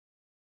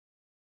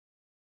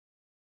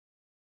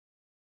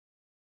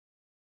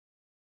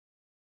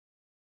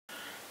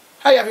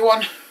Hey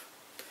everyone,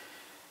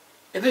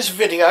 in this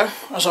video,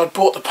 as I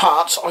bought the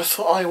parts, I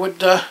thought I would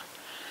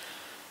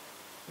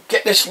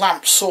get this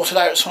lamp sorted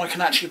out so I can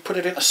actually put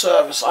it into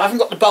service. I haven't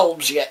got the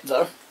bulbs yet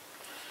though.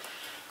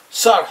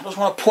 So, I just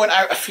want to point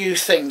out a few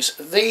things.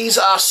 These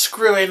are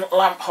screw-in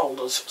lamp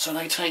holders, so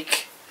they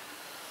take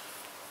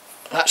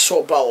that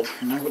sort of bulb,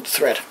 you know, with the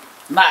thread.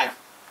 Now,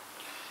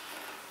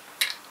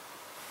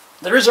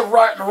 there is a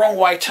right and a wrong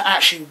way to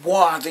actually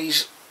wire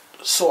these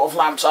sort of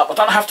lamps up. I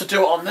don't have to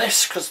do it on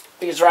this because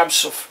these are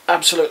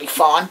absolutely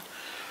fine.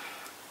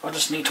 I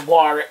just need to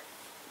wire it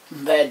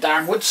from there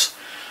downwards.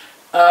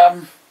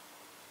 But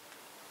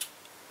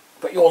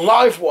your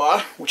live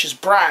wire, which is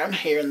brown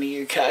here in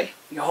the UK,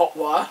 your hot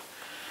wire,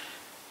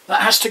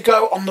 that has to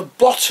go on the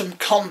bottom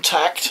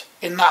contact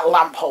in that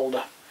lamp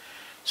holder.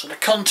 So the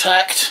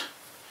contact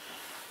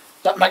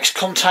that makes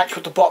contact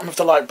with the bottom of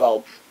the light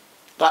bulb,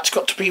 that's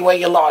got to be where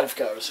your live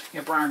goes,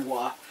 your brown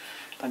wire.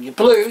 Then your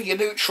blue, your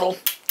neutral,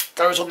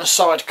 goes on the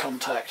side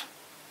contact.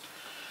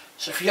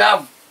 So if you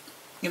have,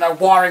 you know,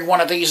 wiring one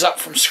of these up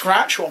from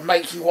scratch or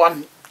making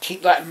one,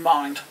 keep that in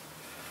mind.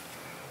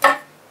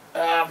 And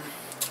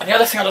the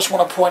other thing I just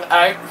want to point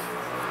out,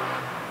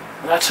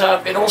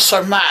 that it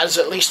also matters,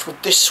 at least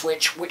with this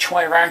switch, which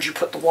way around you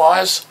put the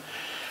wires.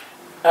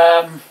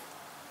 The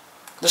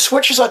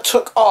switches I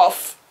took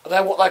off,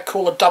 they're what they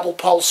call a double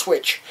pole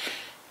switch.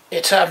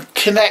 It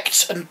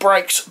connects and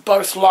breaks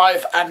both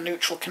live and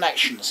neutral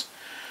connections.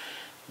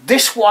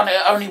 This one,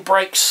 it only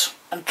breaks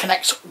and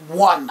connects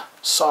one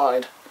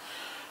side.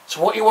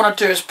 So what you want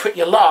to do is put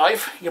your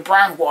live, your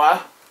brown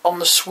wire, on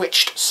the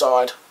switched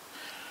side,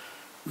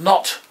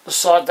 not the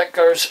side that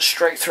goes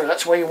straight through.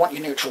 That's where you want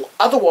your neutral.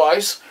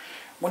 Otherwise,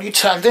 when you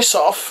turn this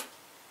off,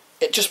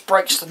 it just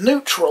breaks the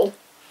neutral,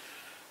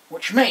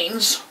 which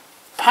means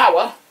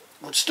power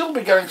would still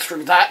be going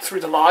through that,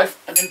 through the live,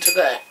 and into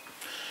there.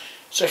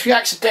 So if you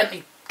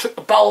accidentally took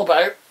the bulb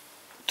out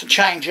to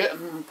change it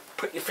and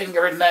put your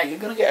finger in there, you're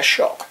going to get a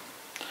shock.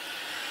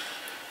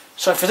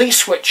 So for these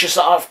switches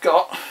that I've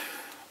got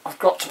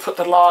to put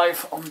the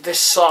live on this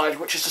side,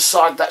 which is the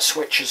side that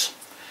switches.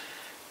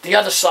 The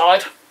other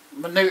side,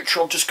 the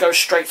neutral, just goes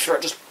straight through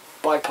it, just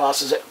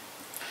bypasses it.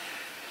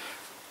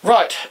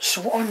 Right,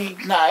 so what I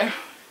need now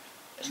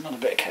is another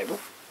bit of cable.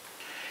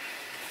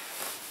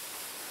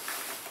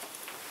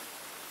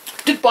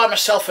 I did buy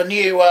myself a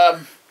new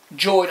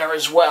joiner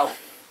as well.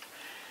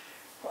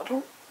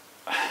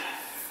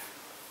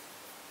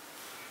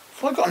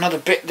 If I got another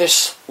bit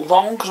this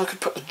long, because I could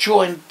put the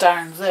join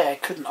down there,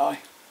 couldn't I?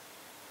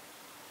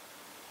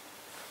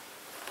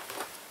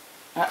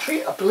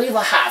 Actually, I believe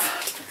I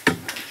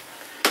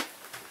have.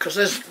 Because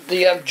there's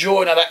the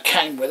joiner that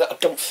came with it. I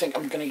don't think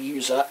I'm going to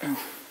use that.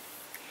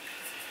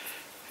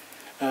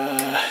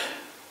 I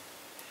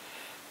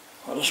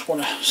just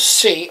want to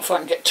see if I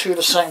can get two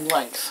the same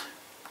length.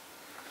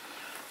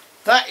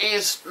 That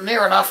is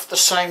near enough the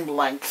same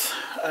length.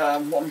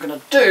 What I'm going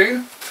to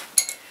do,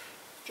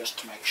 just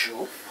to make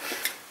sure,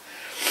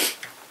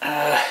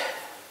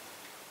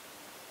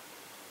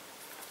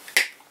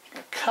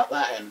 cut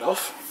that end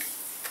off,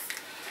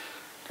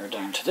 go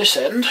down to this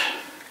end,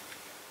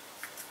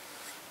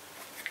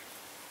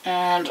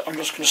 and I'm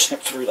just going to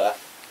snip through that.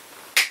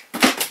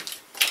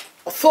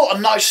 I thought a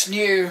nice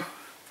new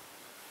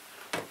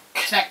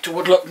connector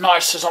would look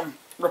nice as I'm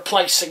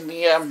replacing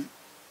the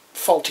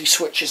faulty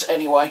switches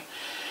anyway.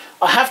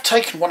 I have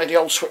taken one of the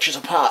old switches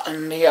apart,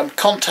 and the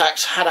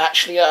contacts had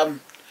actually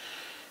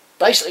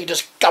basically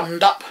just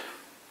gummed up,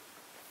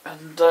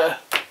 and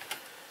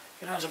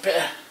you know, there's a bit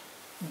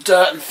of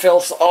dirt and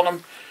filth on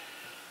them.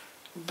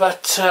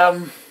 But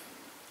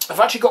I've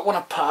actually got one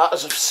apart,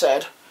 as I've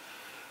said,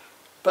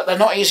 but they're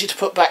not easy to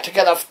put back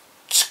together. I've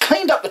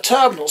cleaned up the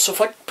terminals, so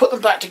if I put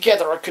them back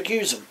together I could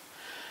use them.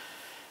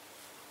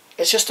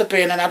 It's just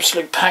being an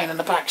absolute pain in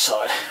the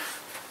backside.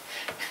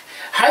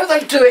 How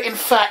they do it in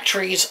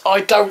factories,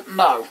 I don't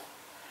know.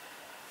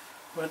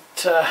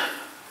 But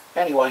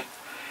anyway,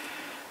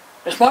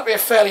 this might be a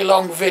fairly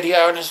long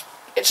video, and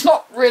it's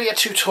not really a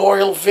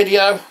tutorial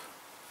video.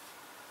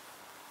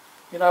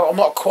 You know, I'm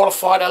not a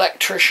qualified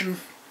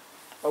electrician.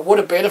 I would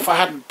have been if I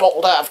hadn't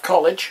bottled out of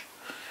college.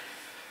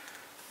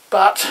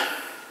 But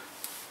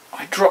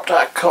I dropped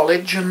out of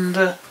college, and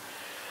it's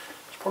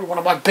probably one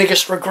of my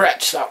biggest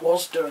regrets, that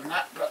was, doing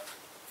that, but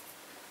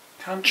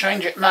can't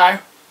change it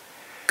now.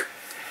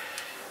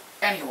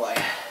 Anyway,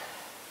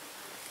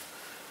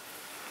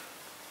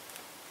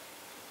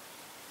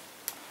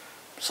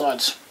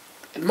 besides,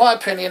 in my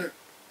opinion,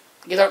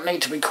 you don't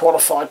need to be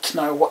qualified to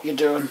know what you're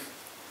doing.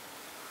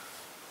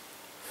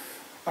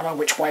 I know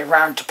which way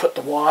round to put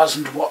the wires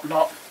and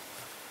whatnot.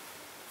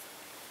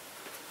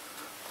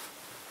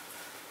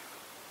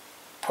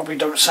 Probably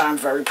don't sound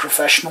very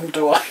professional,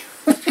 do I?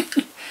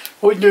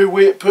 I know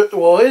where to put the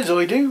wires,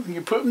 I do.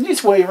 You put them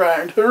this way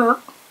round.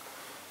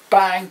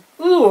 Bang.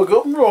 Oh, I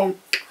got them wrong.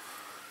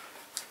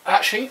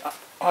 Actually,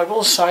 I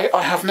will say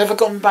I have never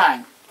gone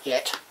bang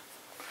yet.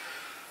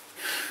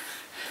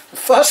 The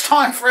first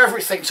time for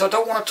everything, so I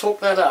don't want to talk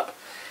that up.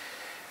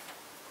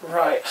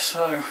 Right,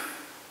 so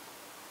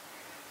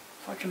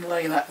If I can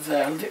lay that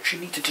there, I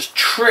literally need to just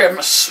trim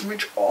a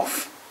smidge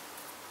off.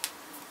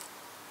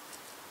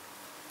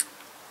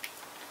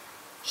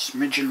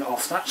 Smidgen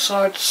off that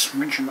side,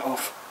 smidgen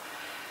off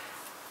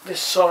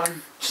this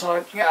side.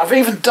 Yeah, I've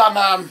even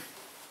done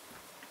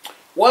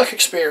work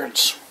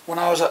experience when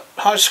I was at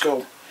high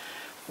school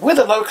with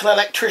a local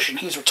electrician.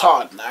 He's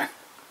retired now.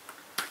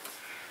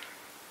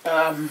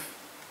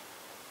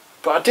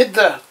 But I did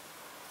the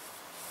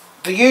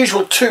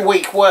usual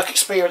 2-week work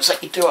experience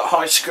that you do at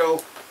high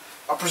school.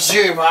 I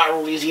presume after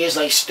all these years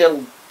they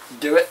still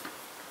do it.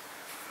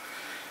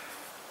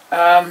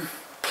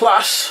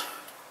 Plus,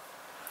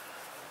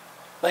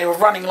 they were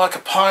running like a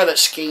pilot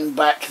scheme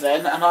back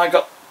then, and I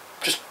got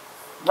just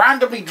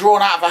randomly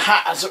drawn out of a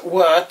hat, as it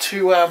were,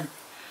 to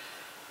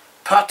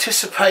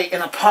participate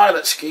in a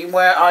pilot scheme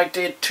where I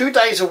did 2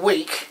 days a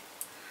week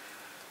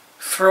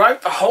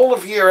throughout the whole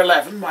of year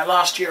 11, my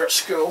last year at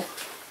school,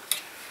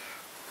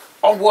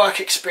 on work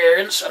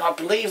experience, and I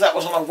believe that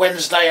was on a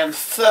Wednesday and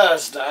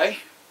Thursday,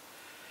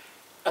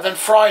 and then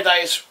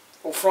Fridays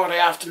or Friday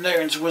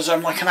afternoons was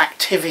like an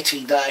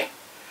activity day.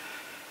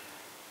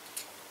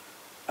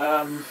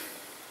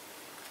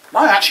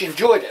 I actually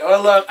enjoyed it. I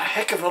learned a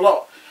heck of a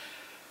lot,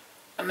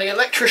 and the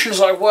electricians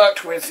I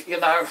worked with, you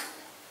know,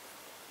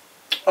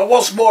 I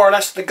was more or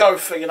less the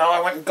gopher, you know. I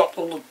went and got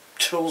all the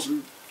tools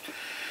and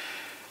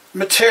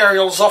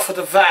materials off of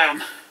the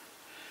van.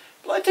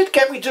 But they did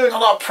get me doing a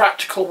lot of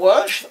practical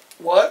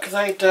work.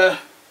 They'd,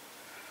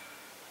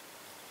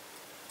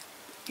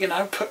 you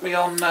know, put me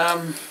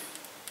on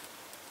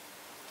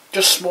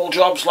just small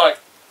jobs like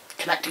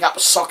connecting up a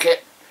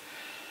socket,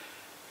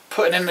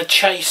 putting in the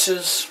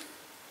chasers,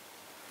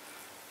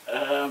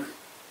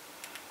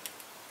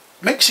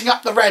 mixing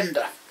up the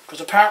render, because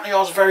apparently I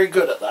was very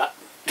good at that.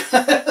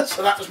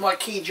 So that was my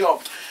key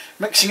job,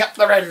 mixing up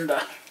the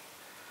render.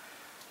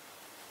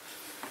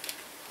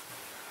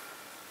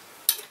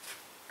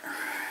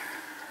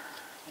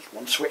 There's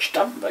one switch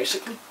done,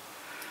 basically.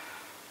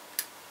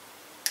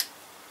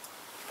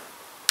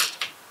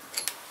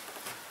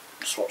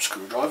 Swap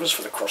screwdrivers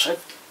for the crosshead.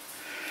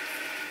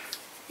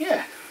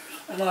 Yeah,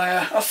 and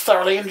I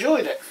thoroughly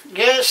enjoyed it.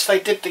 Yes, they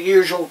did the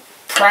usual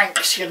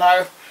pranks, you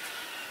know.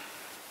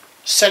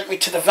 Sent me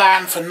to the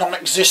van for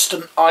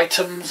non-existent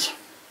items.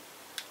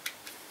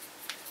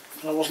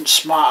 I wasn't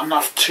smart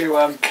enough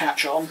to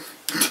catch on.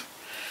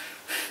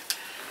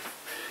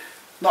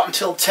 Not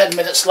until 10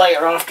 minutes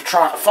later, after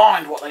trying to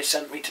find what they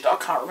sent me to do. I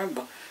can't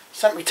remember.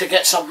 Sent me to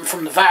get something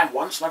from the van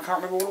once, and I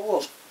can't remember what it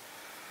was.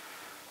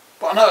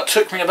 But I know it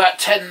took me about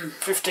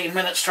 10-15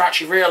 minutes to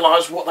actually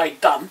realise what they'd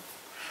done.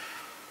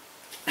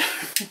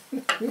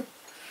 If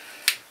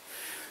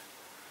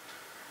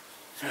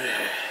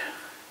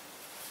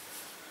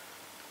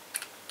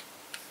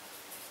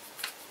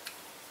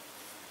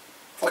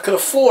I could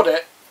afford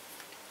it,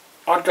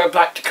 I'd go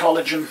back to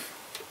college and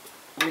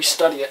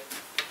restudy it.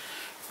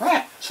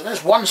 Right, so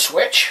there's one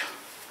switch.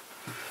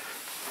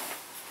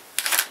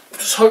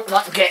 Just hoping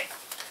I can get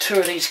 2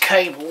 of these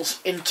cables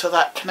into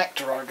that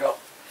connector I got.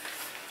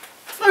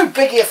 No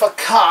biggie if I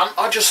can't.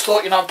 I just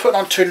thought, you know, I'm putting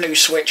on 2 new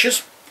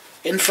switches.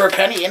 In for a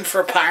penny, in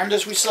for a pound,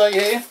 as we say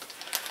here.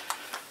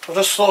 I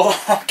just thought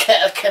I'd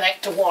get a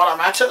connector while I'm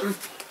at it, and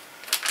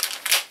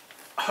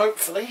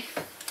hopefully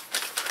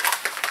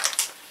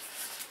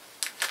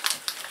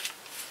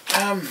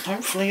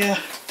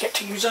get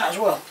to use that as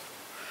well.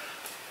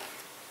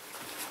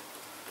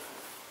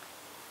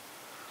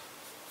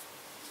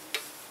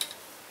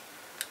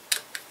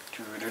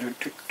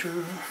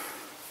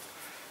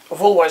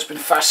 I've always been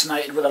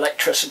fascinated with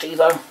electricity,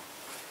 though.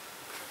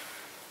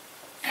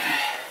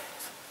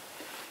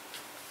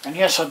 And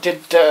yes, I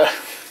did go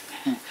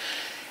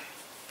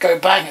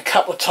bang a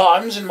couple of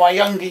times in my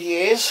younger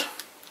years.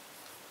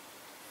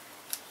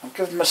 I've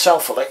given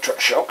myself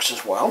electric shocks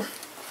as well.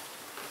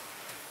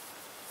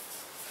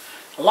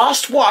 The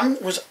last one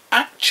was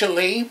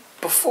actually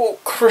before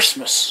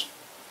Christmas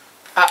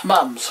at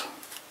Mum's.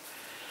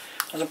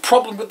 There's a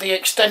problem with the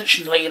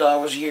extension lead I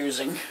was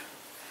using,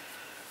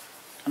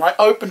 and I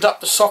opened up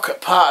the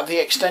socket part of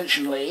the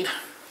extension lead,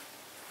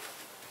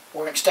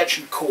 or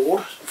extension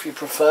cord if you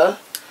prefer.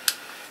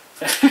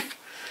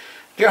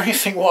 The only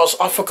thing was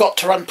I forgot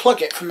to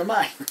unplug it from the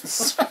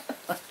mains.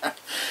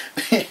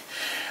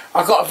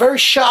 I got a very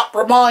sharp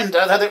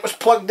reminder that it was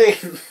plugged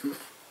in.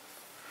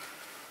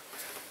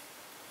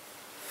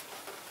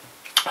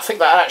 I think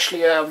that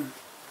actually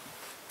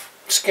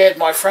scared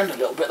my friend a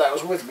little bit that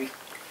was with me,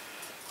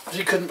 because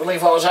he couldn't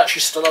believe I was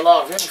actually still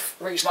alive. The only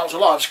reason I was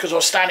alive is because I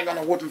was standing on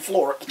a wooden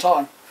floor at the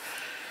time.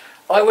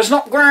 I was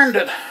not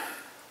grounded,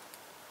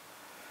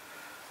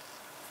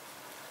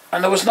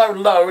 and there was no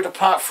load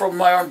apart from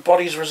my own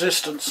body's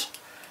resistance.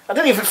 I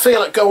didn't even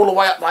feel it go all the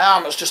way up my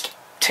arm. It was just a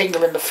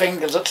tingle in the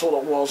fingers, that's all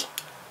it was.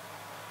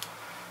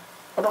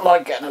 I don't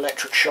like getting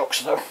electric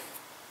shocks though.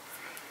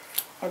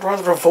 I'd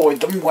rather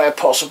avoid them where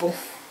possible.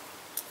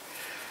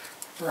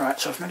 Right,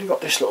 so I've nearly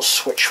got this little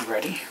switch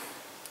ready.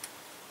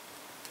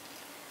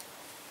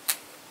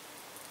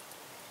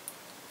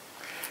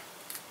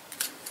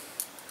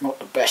 Not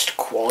the best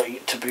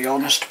quality, to be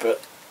honest,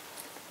 but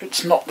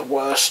It's not the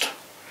worst.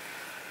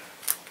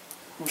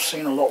 I've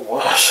seen a lot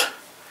worse.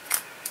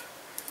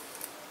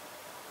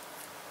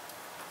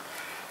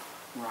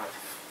 Right,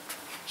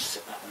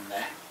 sit that one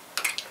there.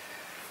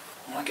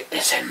 I'll get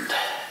this end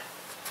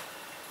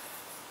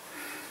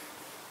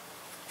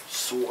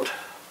sorted.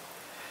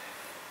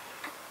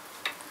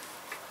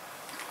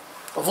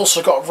 I've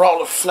also got a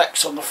roll of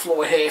flex on the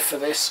floor here for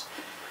this,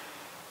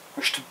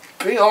 which to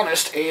be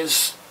honest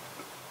is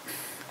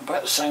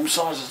about the same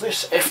size as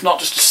this, if not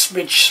just a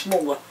smidge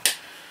smaller.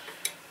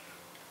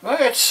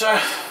 But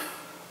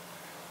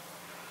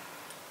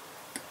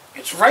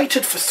it's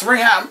rated for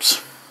 3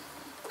 amps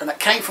and it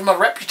came from a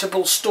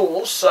reputable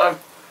store, so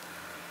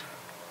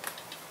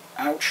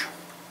ouch.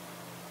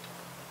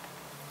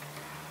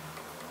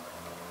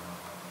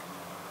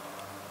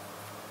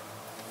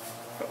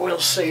 But we'll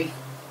see.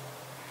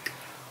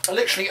 I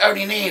literally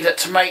only need it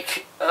to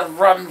make a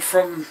run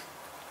from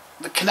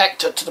the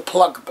connector to the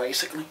plug,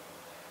 basically.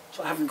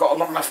 So I haven't got a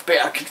long enough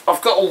bit.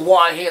 I've got a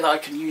wire here that I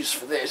can use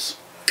for this.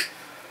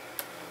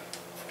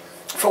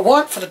 If it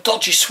weren't for the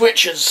dodgy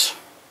switches,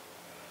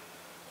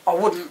 I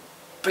wouldn't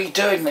be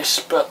doing this,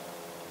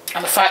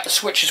 and the fact the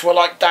switches were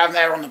like down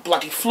there on the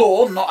bloody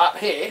floor, not up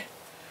here.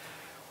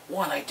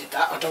 Why they did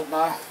that, I don't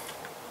know.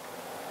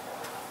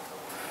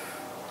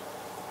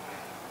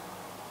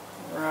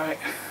 Right.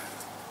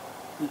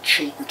 And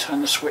cheat and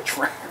turn the switch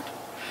round.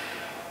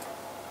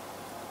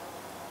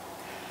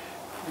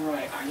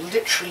 Right, I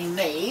literally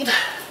need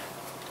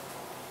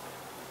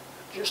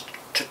just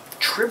to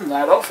trim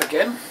that off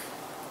again.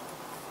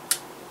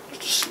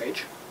 Just a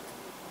smidge.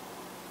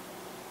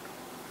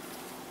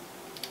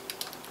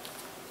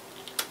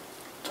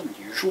 It's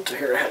unusual to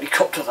hear a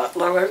helicopter that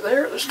low out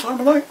there at this time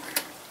of night.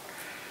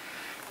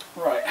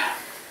 Right.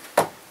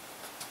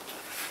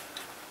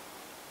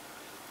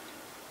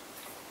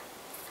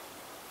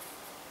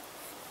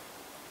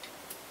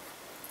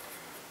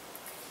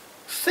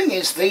 Thing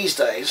is, these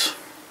days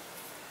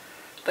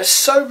there's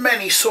so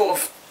many sort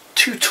of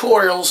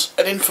tutorials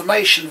and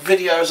information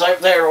videos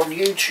out there on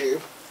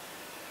YouTube.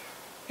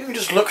 You can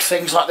just look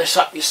things like this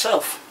up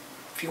yourself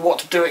if you want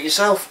to do it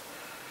yourself.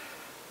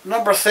 A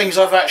number of things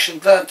I've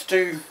actually learned to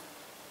do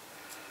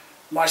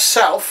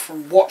myself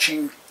from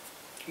watching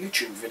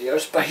YouTube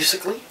videos,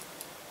 basically.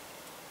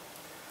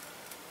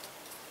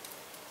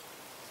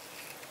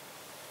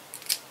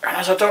 And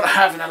as I don't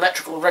have an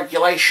electrical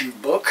regulation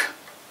book,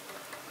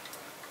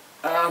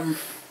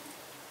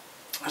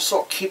 I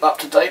sort of keep up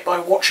to date by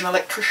watching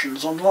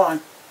electricians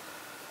online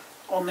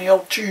on the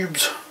old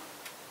tubes.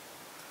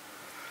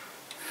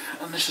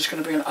 And this is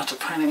going to be an utter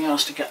pain in the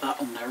ass to get that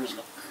on there, isn't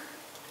it?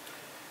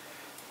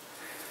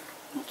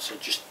 So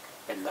just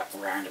bend that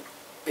round a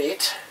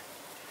bit.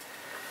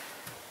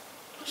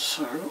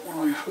 So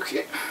when I hook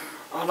it,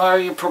 I know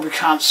you probably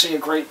can't see a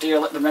great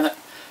deal at the minute.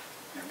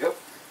 There we go,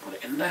 put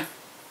it in there.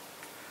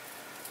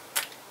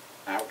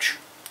 Ouch.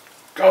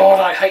 God,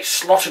 I hate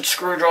slotted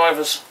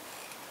screwdrivers.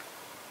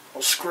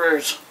 Or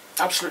screws.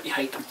 Absolutely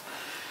hate them.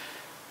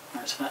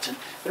 Right, so that's in.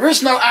 There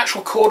is no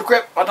actual cord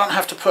grip. I don't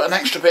have to put an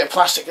extra bit of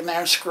plastic in there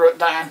and screw it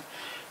down.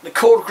 The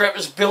cord grip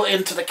is built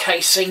into the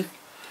casing.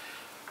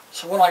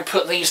 So when I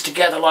put these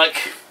together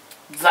like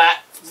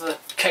that, the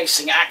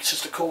casing acts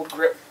as the cord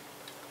grip.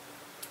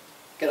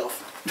 Get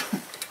off.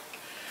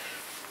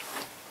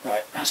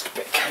 Right, that's the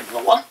bit of cable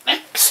I want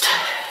next.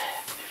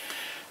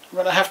 I'm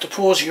going to have to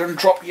pause you and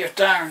drop you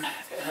down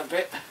a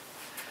bit,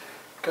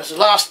 because the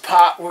last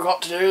part we've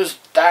got to do is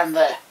down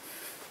there.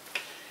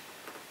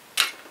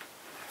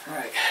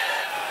 Right,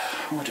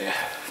 oh dear.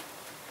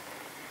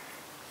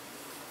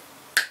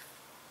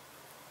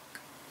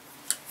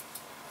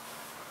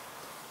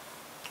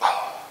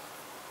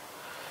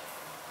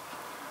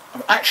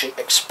 I'm actually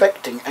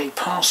expecting a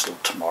parcel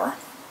tomorrow.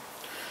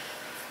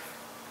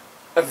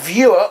 A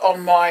viewer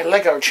on my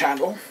Lego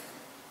channel,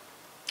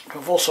 who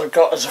I've also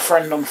got as a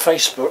friend on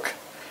Facebook,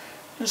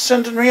 is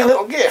sending me a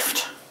little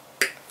gift.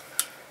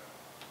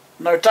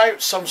 No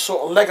doubt some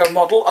sort of Lego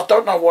model. I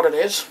don't know what it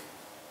is.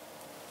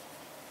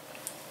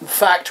 In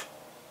fact,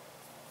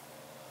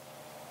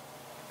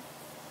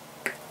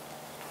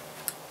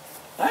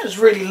 that is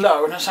really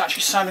low and it's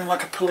actually sounding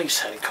like a police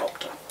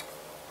helicopter.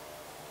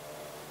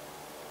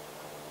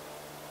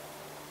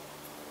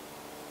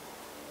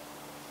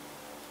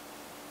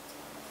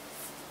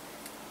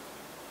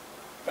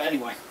 But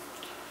anyway,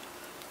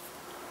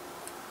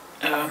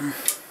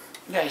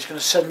 yeah, he's going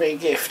to send me a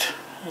gift.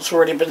 It's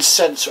already been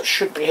sent, so it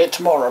should be here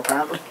tomorrow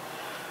apparently.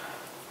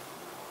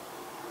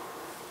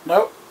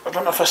 No, I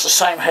don't know if that's the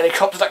same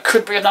helicopter. That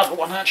could be another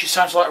one. It actually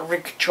sounds like a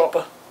rig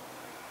chopper.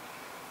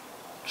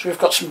 So we've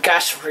got some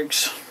gas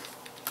rigs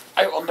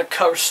out on the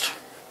coast.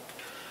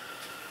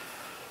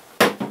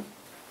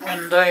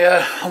 And they,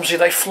 obviously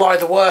they fly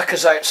the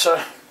workers out,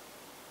 so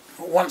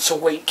once a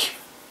week,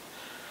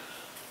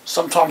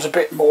 sometimes a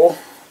bit more,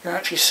 you can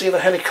actually see the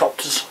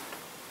helicopters.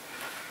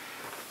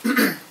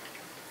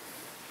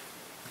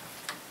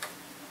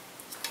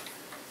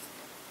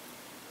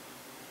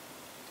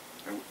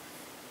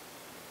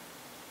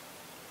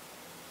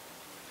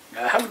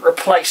 I haven't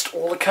replaced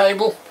all the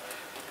cable.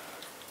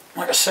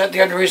 I said,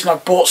 the only reason I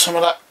bought some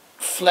of that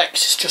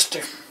flex is just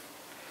to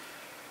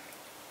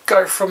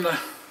go from the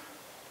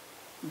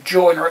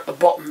joiner at the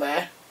bottom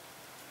there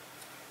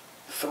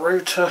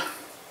through to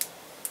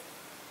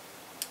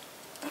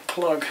the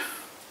plug.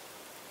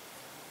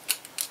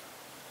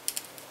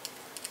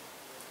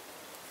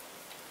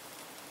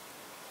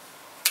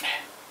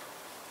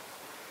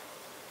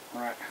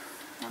 Right,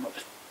 I've got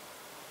this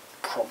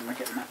problem of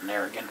getting that in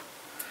there again.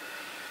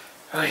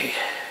 Hey.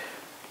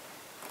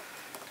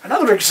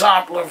 Another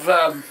example of,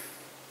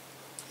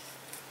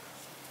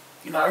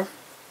 you know,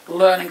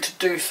 learning to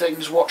do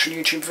things watching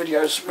YouTube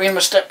videos. Me and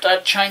my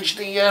stepdad changed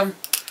the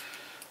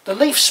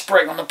leaf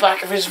spring on the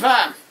back of his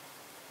van.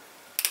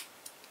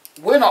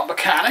 We're not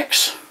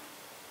mechanics.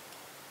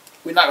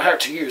 We know how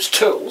to use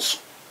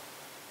tools,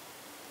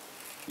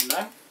 you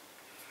know.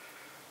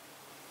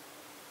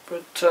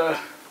 But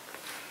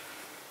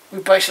we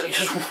basically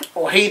just,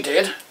 or he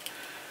did,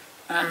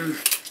 and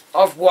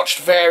I've watched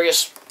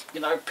various, you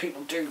know,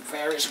 people do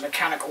various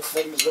mechanical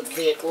things with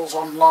vehicles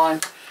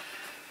online,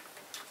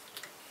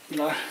 you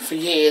know, for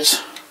years.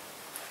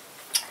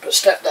 But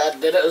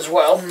stepdad did it as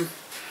well, and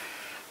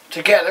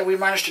together we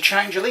managed to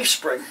change a leaf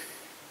spring.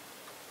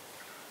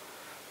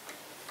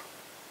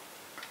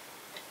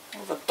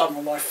 What have I done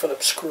with my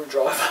Phillips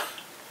screwdriver?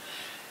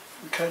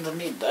 I kind of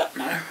need that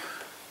now.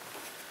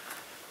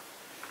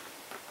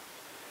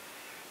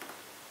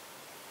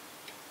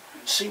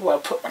 See where I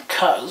put my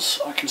cutters.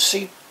 I can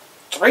see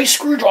 3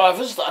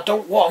 screwdrivers that I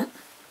don't want.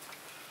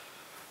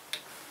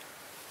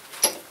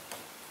 I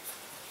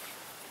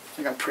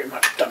think I'm pretty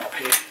much done up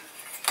here.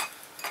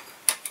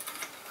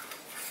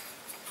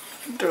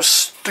 Didn't do a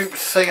stupid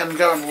thing and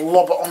go and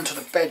lob it onto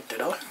the bed,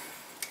 did I?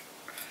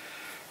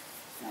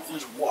 Well,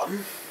 there's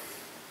one.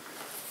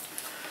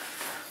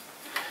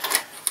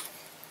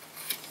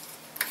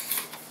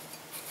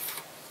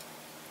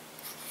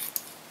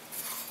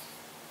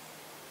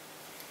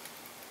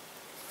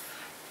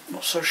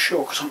 Not so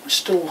sure because I can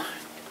still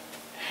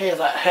hear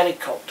that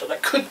helicopter.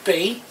 That could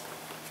be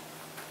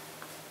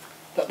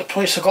that the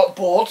police have got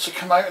bored to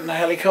come out in the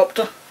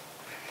helicopter.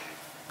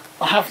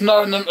 I have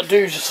known them to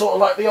do sort of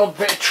like the odd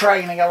bit of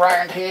training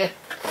around here.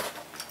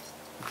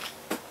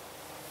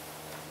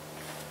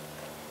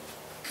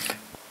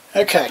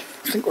 Okay,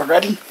 I think we're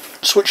ready.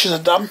 Switches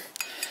are done.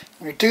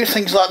 When you do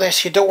things like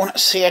this, you don't want to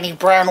see any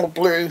brown or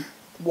blue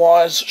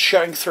wires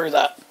showing through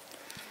that,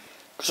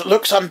 because it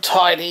looks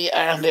untidy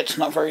and it's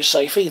not very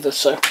safe either.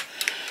 So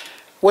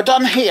we're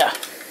done here.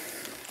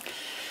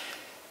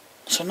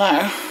 So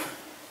now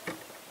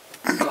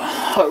I'm going to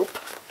hope.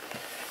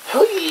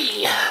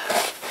 Hoi!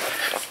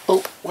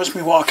 Oh, where's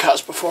my wire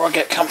cutters before I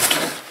get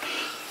comfortable?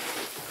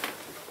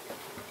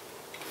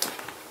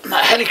 And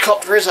that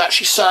helicopter is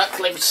actually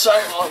circling, so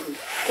I'm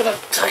going to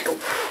take an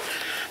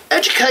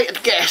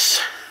educated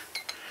guess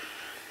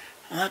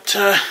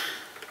that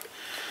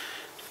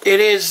it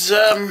is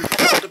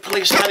the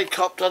police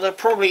helicopter. They're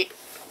probably...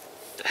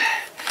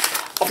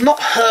 I've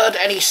not heard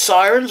any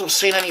sirens or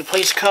seen any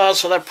police cars,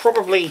 so they're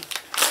probably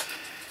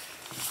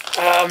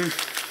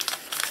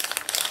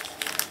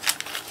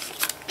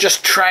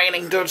just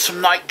training, doing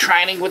some night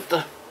training with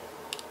the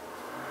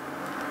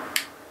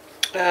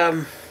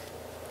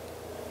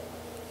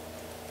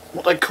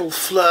what they call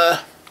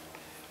FLIR,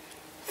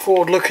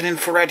 forward looking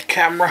infrared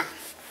camera.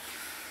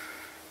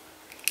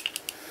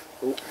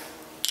 Ooh.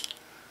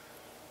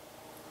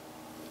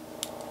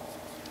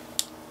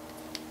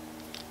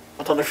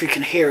 I don't know if you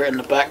can hear it in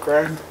the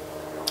background.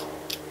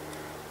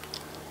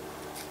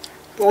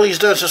 All he's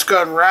doing is just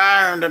going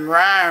round and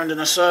round in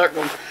a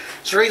circle.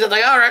 So either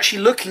they are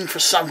actually looking for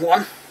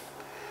someone,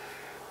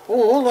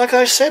 or, like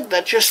I said,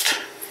 they're just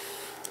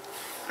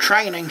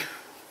training.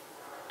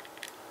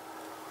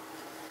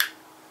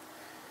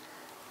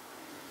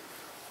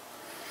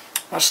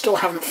 I still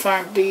haven't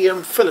found the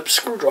Phillips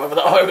screwdriver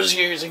that I was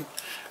using.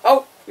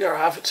 Oh, here I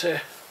have it too.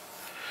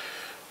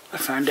 I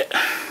found it.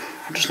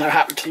 I just now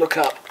happened to look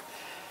up.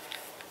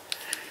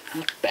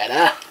 That's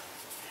better.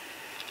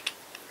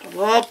 A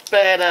lot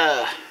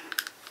better.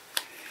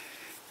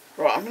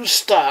 Right, I'm going to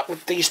start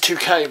with these 2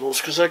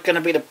 cables because they're going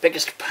to be the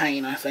biggest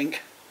pain, I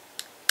think.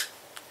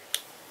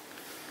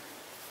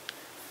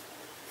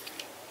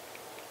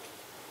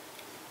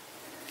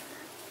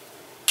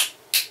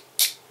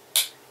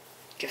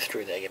 Get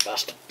through there, you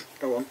bastard.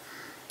 Go on.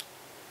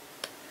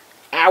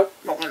 Ow!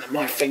 Not into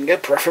my finger,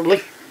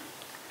 preferably.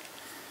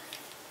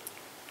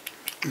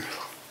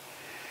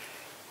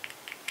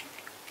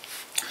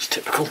 It's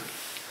typical.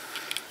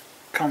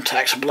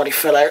 Contacts are bloody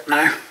fell out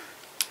now.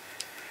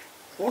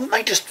 Why don't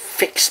they just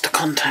fix the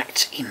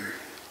contacts in?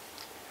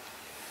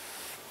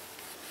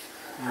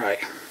 Right.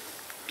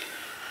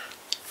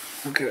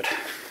 Well, good.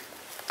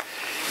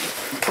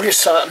 I'm pretty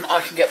certain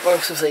I can get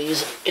both of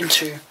these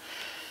into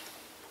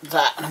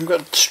that, and I'm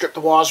going to strip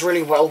the wires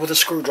really well with a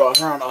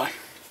screwdriver, aren't I?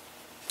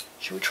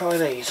 Shall we try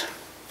these?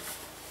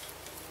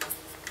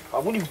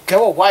 Oh, will you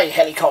go away,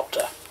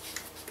 helicopter?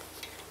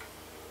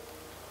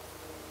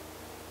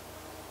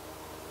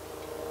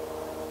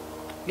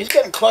 He's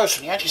getting closer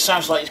and he actually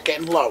sounds like he's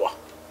getting lower.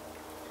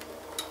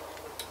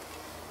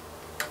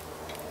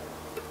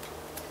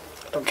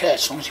 don't care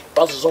as long as he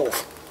buzzes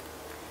off.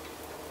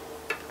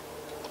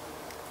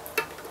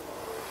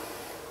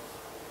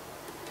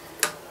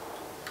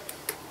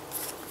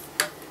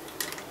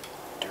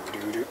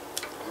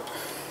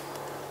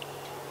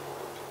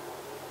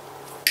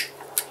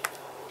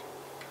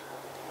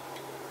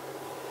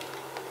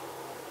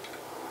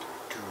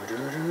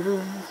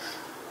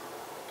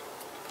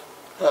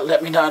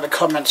 Let me know in the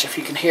comments if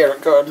you can hear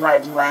it going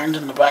round and round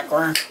in the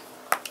background.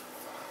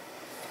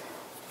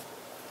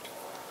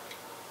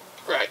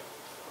 Right.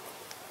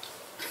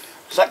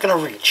 Is that going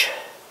to reach?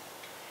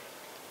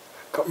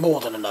 Got more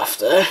than enough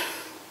there.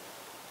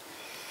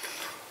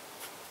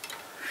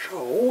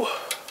 So,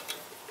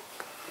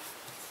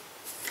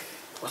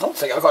 I don't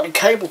think I've got any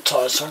cable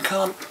ties, so I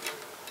can't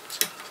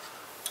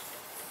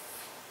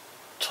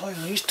tie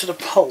these to the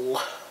pole.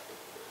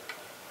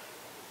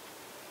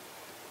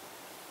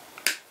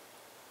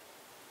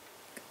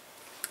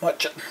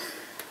 Watch it.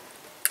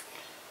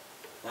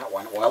 That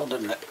went well,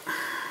 didn't it?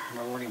 I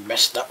already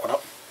messed that one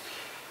up.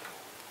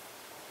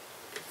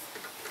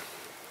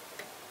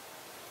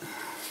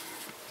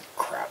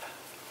 Crap.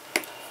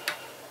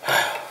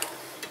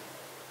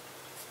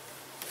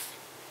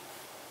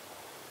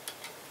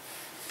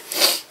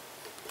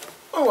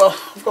 Oh well,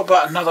 I've got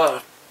about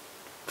another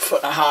 1.5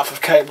 foot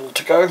of cable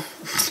to go.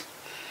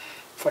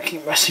 If I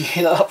keep messing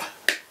it up.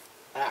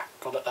 Ah,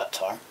 got it that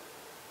time.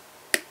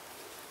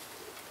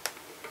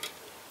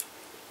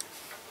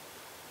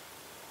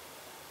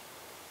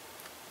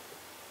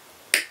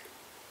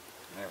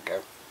 There we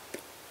go.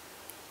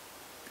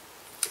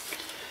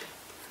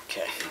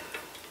 Okay.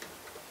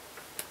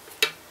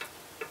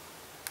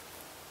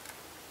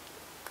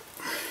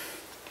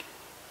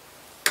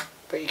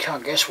 But you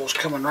can't guess what's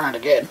coming round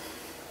again.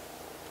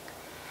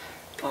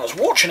 I was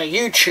watching a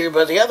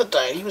YouTuber the other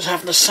day, he was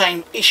having the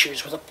same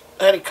issues with a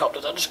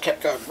helicopter that just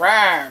kept going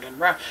round and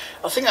round.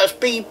 I think that was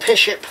B.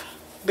 Bishop.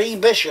 I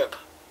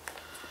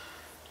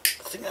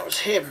think that was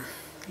him.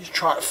 He was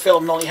trying to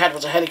film and all he had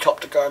was a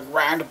helicopter going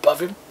round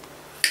above him.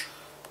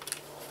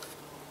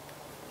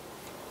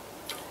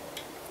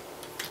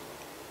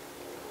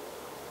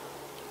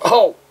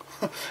 Oh,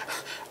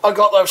 I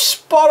got those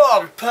spot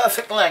on,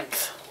 perfect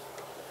length.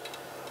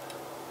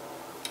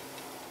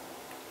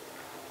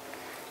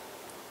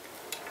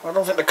 I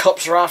don't think the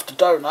cops are after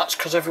donuts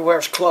because everywhere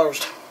is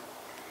closed.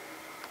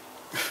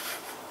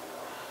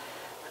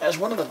 That's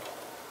one of the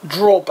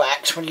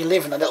drawbacks when you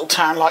live in a little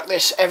town like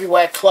this.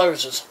 Everywhere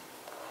closes.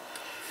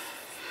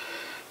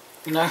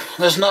 You know,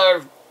 there's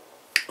no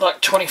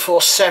like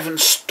 24/7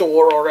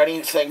 store or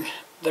anything.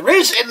 There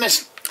is in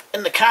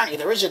the county.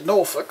 There is in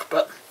Norfolk,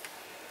 but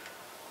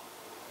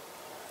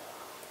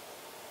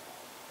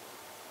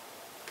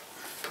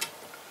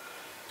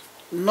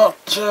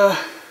not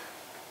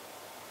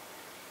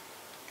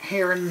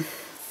here in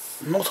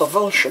North of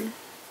Ocean.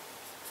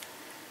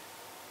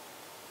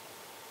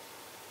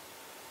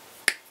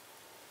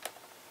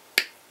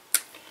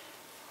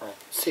 Right, in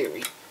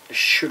theory, this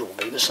should all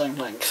be the same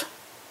length.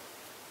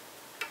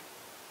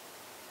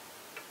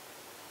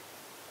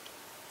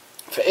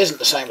 If it isn't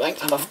the same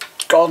length, then I've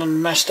gone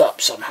and messed up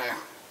somehow.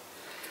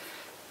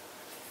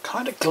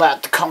 Kind of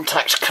glad the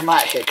contacts come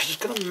out here because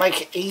it's going to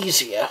make it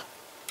easier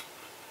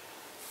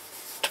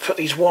to put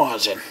these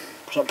wires in.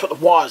 So I put the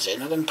wires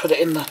in and then put it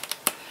in the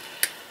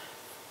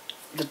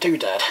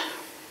doodad.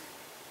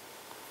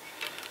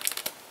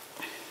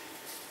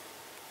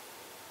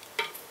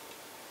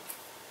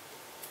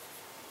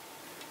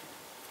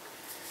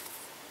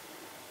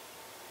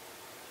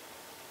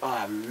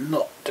 I am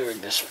not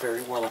doing this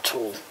very well at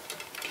all.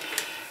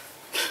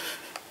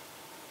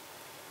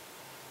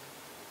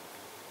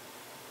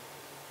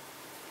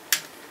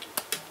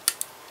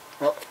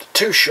 Well, if it's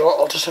too short,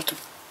 I'll just have to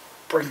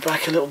bring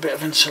back a little bit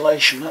of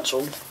insulation, that's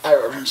all.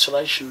 Outer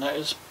insulation, that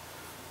is.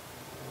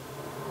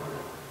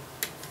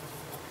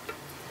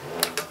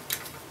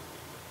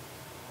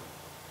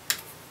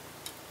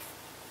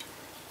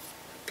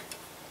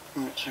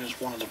 Right, so here's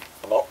one of the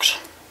blocks.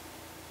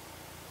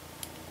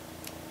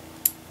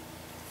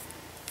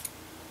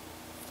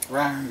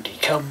 Round he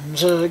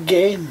comes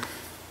again.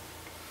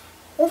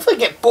 What if they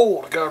get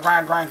bored of going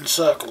round in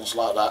circles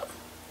like that?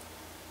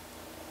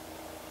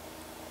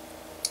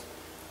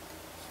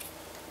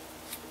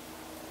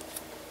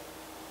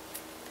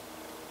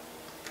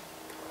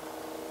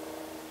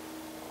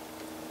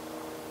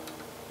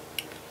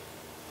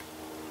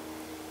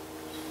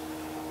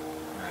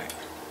 Right.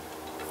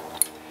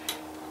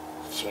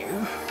 So,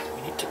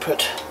 we need to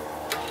put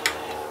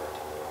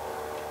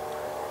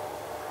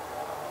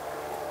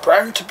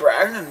brown to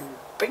brown and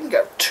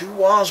bingo, 2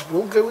 wires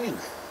will go in.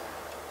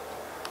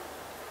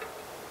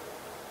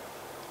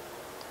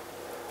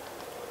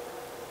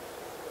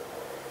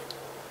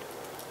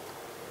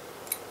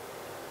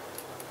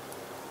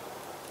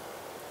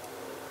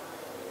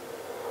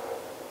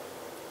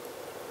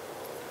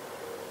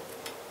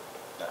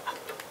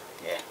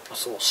 Yeah, I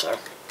thought so.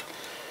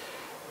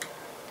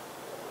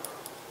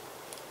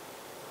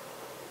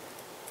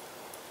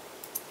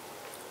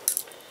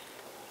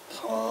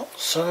 Thought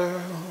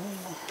so.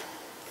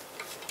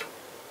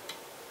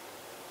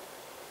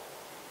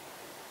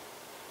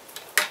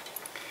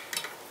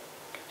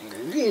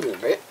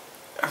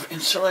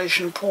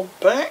 insulation pulled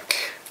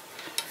back.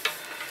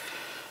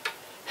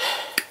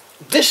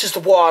 This is the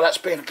wire that's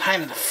been a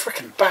pain in the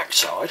frickin'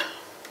 backside.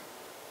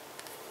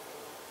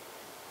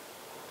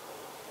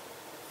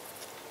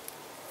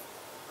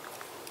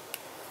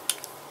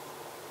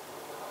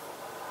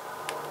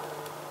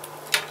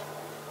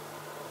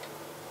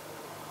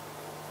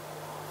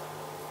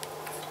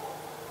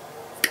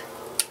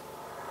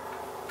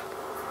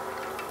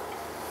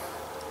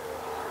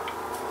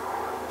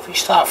 If you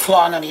start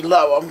flying any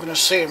lower, I'm going to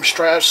see him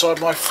straight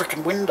outside my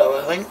frickin' window,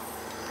 I think.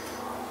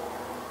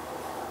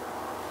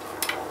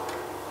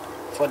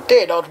 If I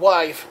did, I'd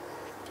wave.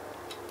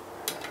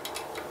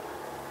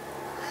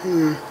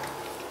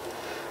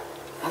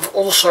 I've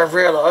also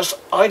realised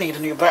I need a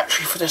new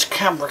battery for this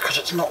camera because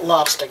it's not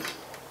lasting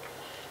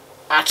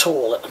at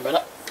all at the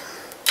minute.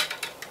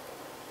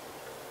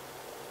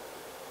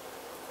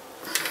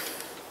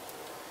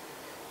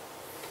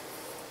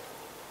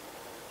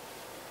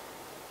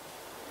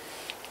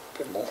 A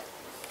bit more.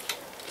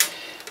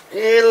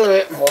 A little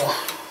bit more.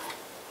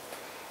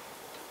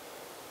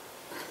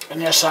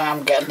 And yes, I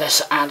am getting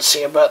this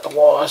antsy about the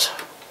wires.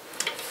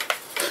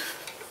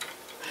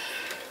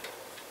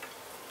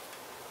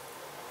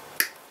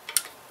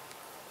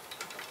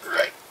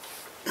 Right.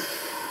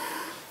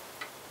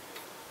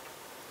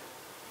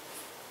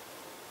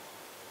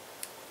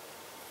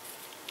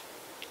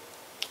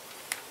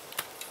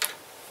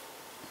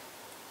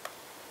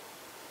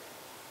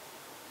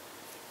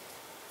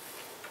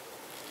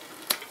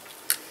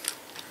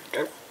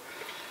 Go.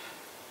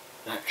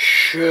 That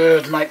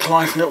should make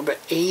life a little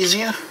bit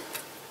easier.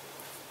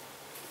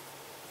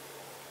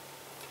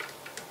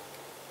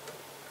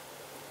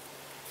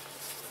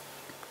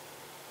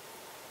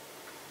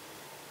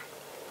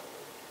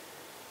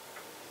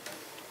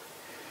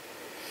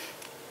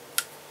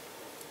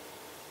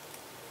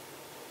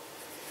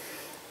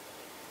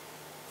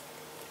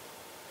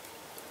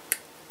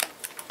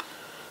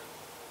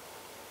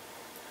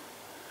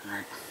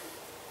 Right.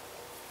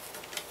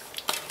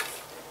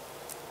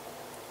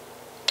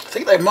 I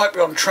think they might be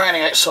on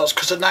training exercise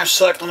because they're now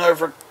circling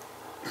over a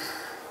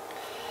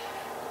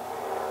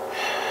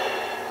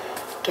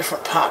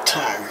different part of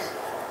town.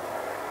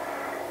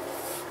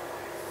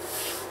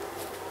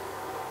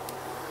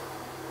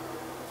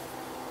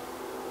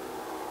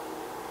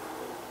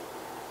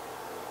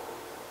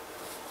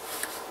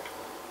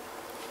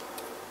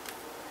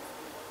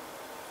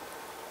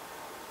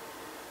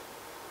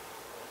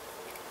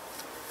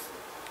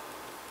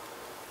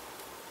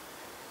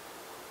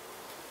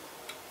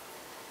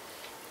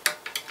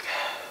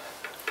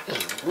 This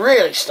is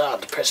really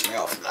starting to piss me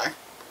off now.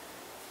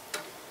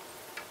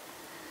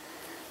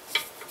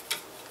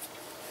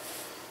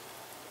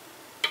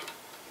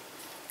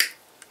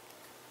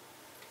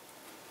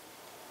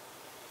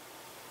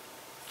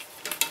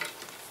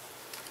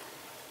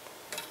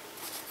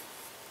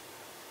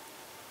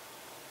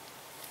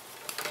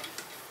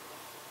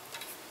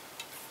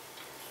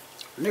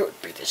 I knew it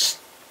would be this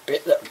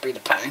bit that would be the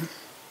pain.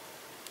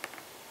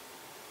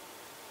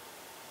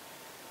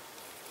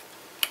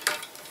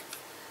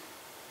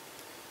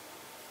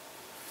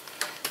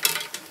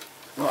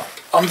 Right,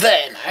 I'm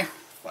there now.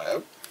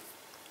 Well,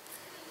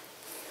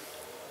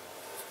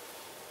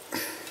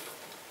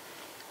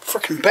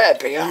 frickin'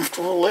 better be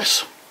after all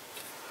this.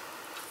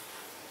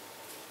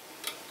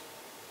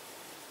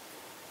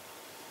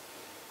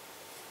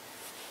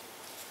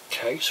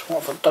 Okay, so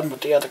what have I done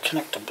with the other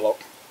connector block?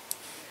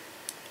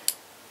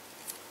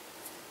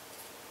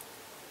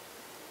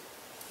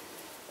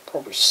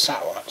 Probably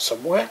sat on it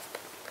somewhere.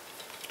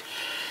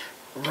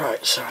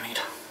 Right, so I need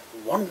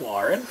one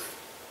wire in.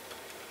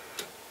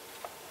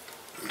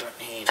 Don't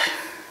need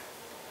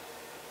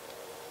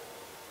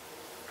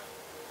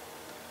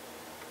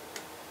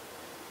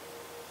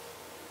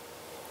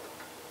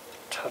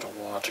total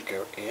wire to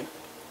go in.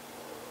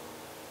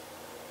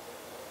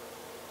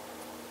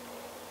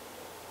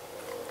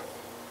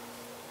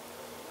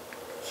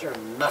 Is there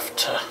enough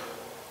to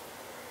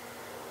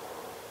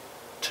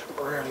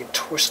temporarily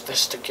twist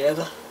this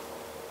together?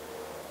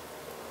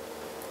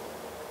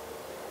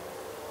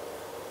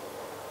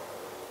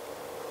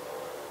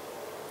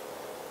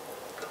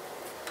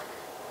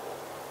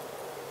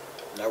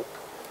 Nope.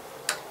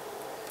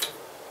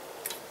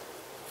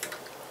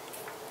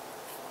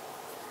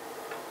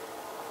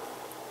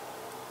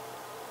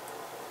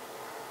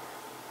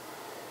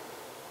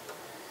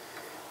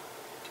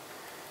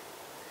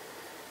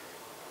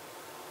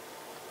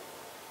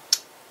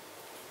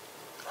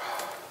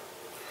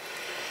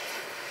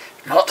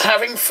 Not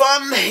having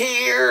fun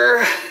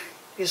here.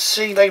 You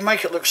see, they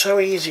make it look so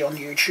easy on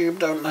YouTube,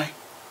 don't they?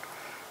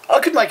 I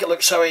could make it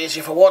look so easy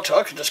if I want to.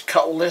 I could just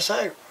cut all this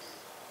out.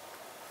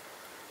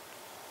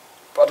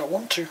 But I don't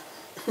want to.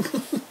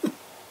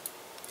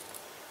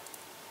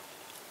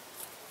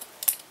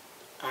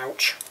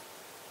 Ouch.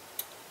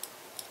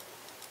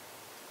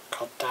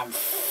 Goddamn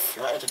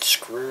flat-headed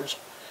screws.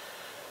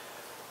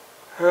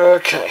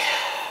 Okay.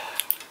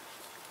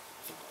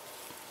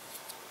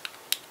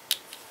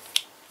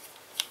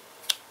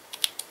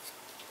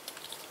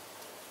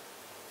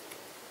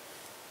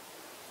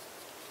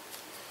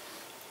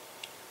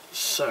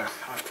 So,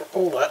 after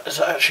all that, is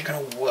that actually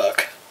going to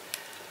work?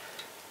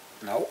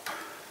 Nope.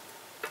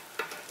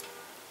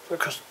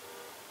 Because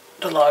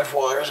the live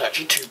wire is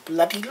actually too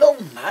bloody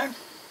long now.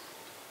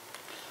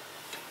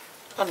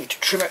 I need to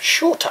trim it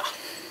shorter.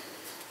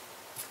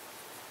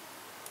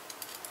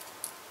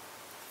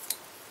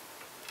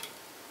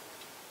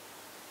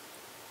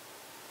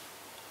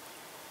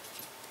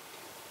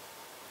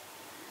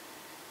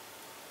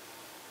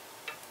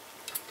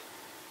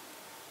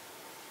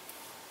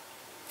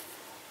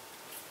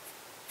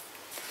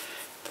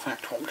 In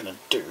fact, what I'm going to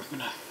do, I'm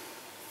going to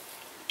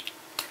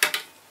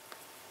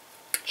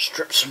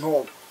strip some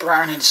more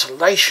brown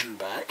insulation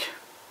back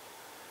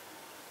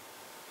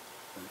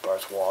on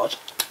both wires,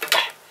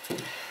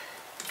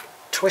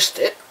 twist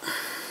it,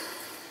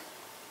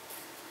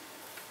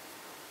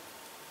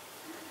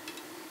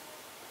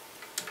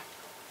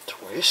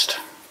 twist,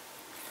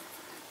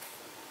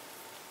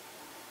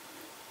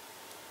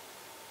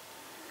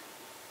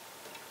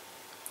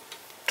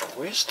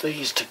 twist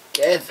these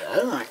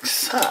together like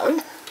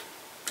so.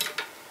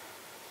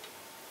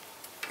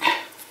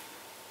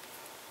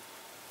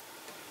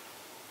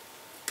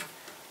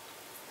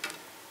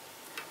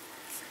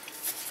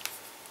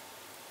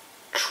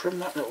 Trim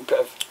that little bit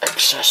of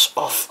excess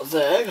off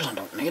there because I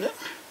don't need it.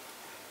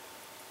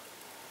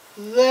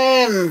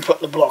 Then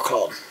put the block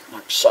on,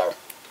 like so.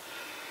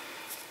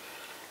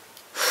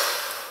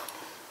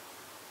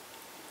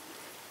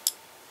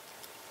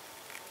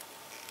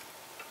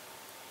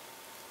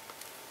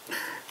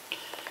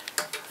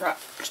 Right,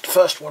 it's the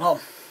first one on.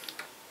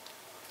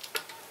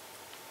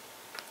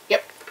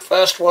 Yep,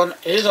 first one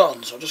is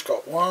on, so I've just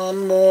got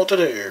one more to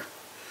do.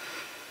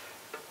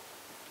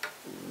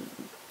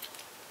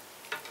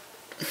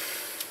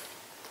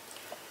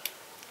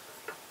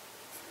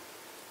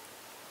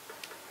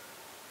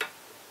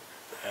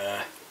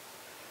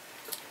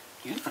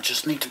 Yeah, I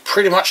just need to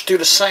pretty much do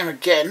the same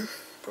again,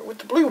 but with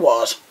the blue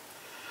wires.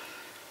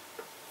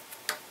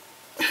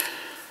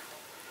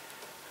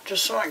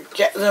 Just so I can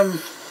get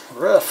them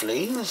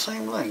roughly the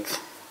same length.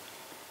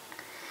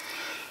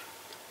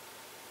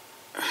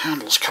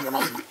 Handle's coming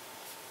off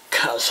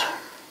because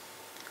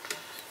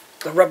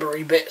the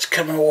rubbery bit's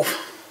coming off.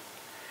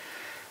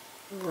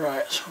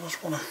 Right, so I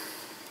just want to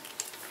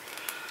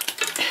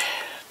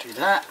do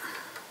that,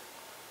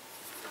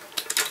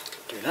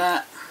 do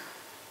that.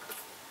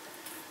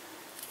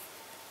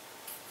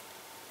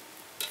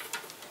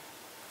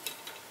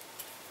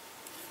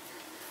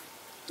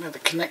 Now the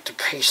connector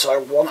piece I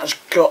want has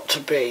got to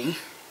be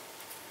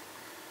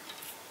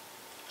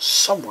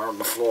somewhere on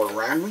the floor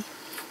around me.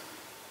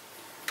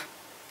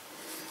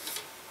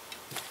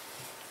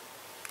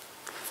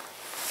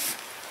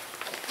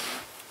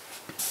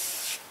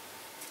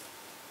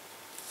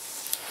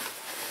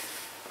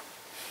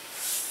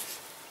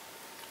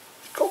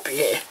 It's got to be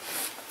here.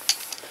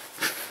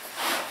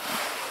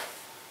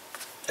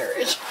 There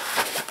it is.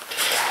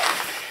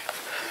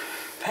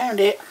 Found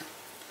it.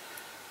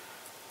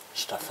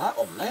 Stuff that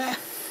on there.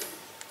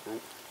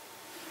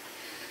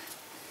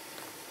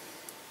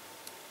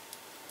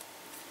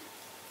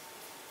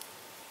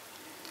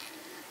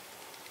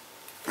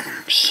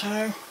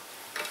 So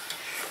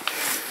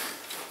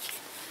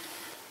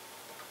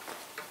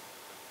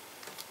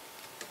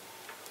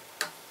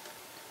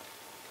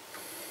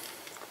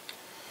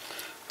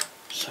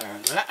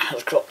that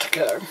has got to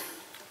go.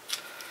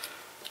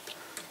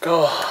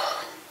 God,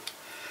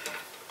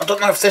 I don't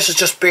know if this is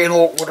just being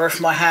awkward or if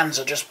my hands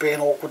are just being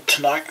awkward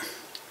tonight.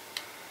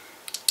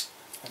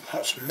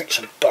 Perhaps a mix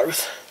of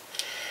both.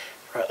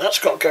 Right, that's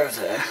got to go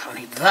there. I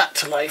need that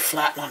to lay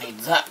flat, and I need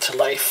that to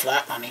lay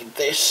flat, and I need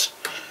this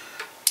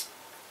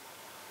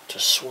to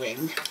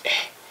swing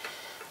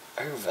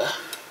over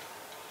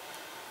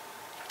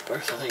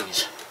both of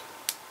these.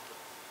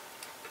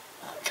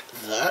 Like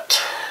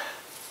that.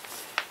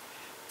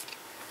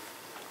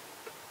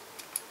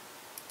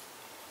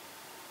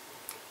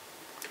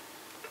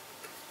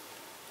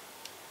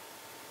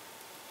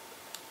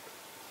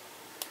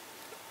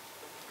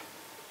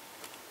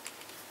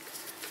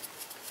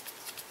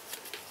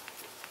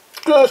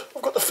 Good,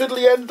 I've got the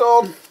fiddly end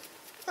on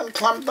and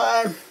clamped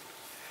down.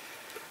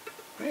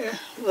 Yeah,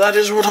 that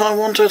is what I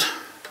wanted.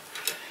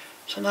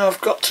 So now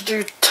I've got to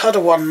do t'other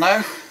one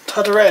now,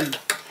 t'other end,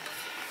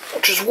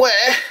 which is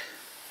where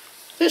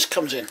this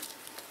comes in.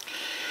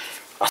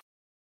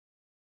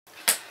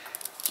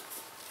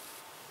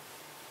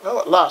 Oh,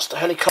 at last, the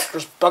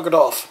helicopter's buggered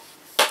off.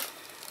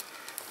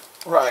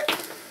 Right.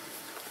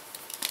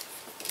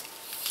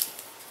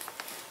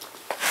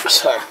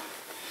 So,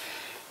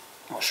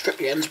 I'll strip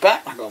the ends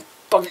back, I'm going to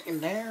bung it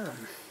in there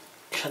and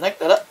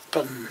connect it up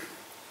and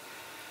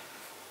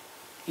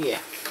yeah.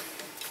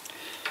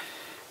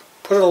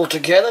 Put it all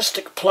together,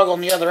 stick a plug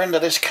on the other end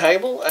of this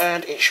cable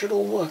and it should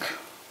all work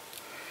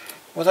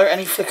without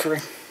any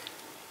flickering.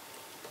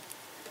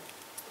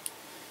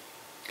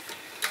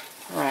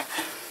 Right.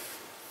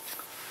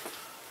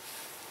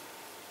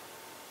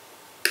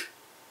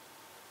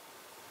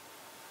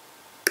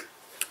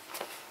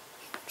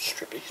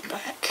 Strip these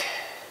back.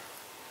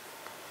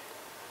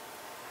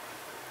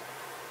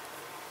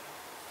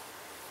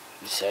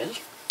 he says.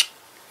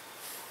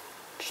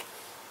 Just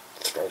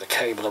throw the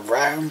cable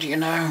around, you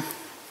know.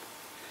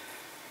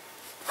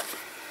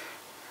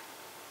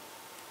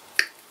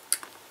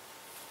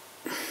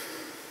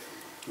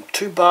 Got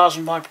 2 bars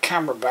of my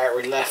camera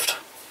battery left.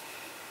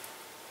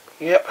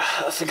 Yep,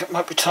 I think it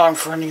might be time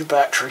for a new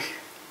battery.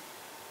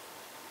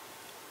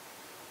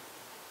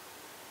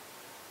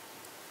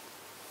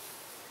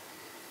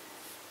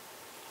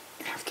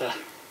 Have to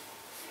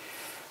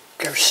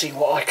go see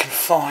what I can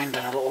find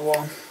in a little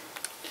while.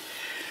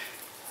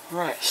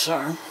 Right,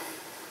 so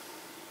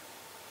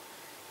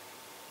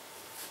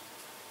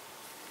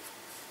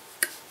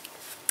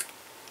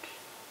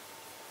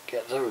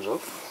get those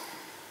off.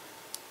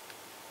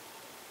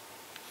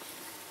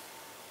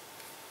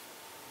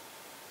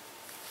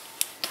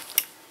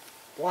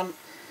 One,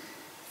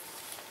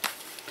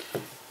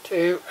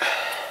 two,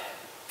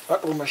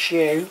 buckle my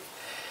shoe.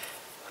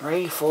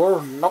 3,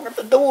 4, knock at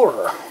the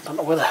door. Don't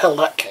know where the hell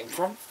that came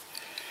from.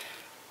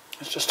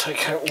 Let's just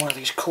take out one of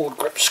these cord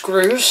grip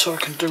screws so I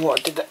can do what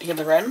I did at the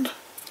other end.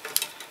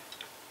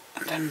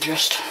 And then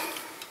just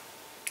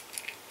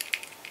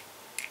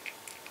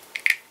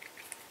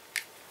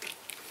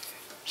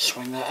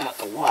swing that out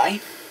the way.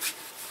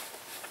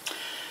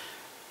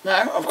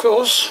 Now, of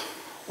course,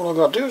 what I've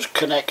got to do is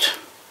connect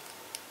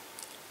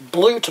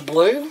blue to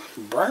blue,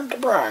 brown to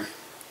brown.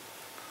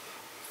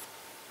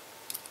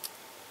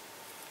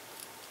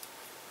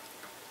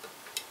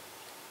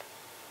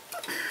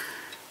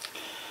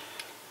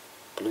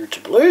 Blue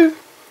to blue.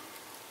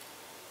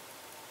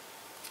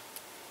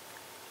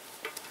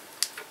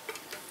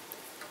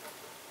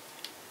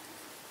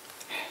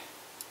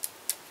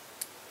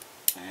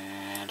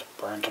 And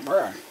brown to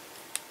brown.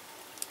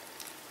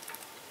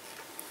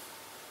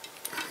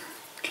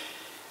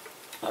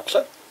 Like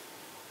so.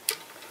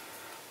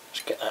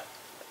 Let's get that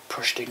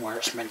pushed in where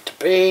it's meant to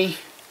be.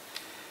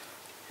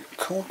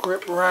 Cord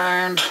grip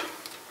round.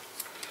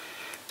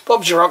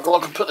 Bob's your uncle,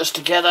 I can put this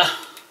together.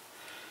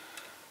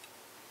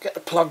 Get the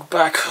plug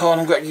back on.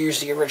 I'm going to use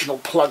the original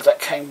plug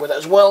that came with it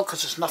as well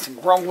because there's nothing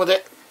wrong with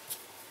it.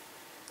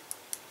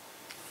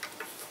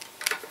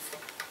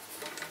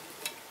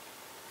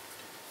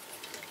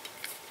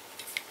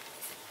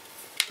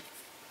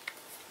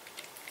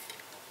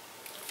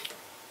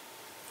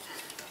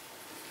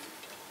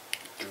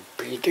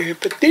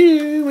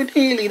 Doopy-doopy-doo, we're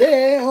nearly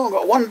there. I've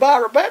got 1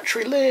 bar of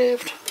battery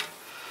left.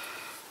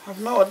 I've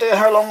no idea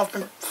how long I've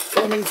been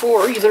filming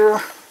for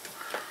either.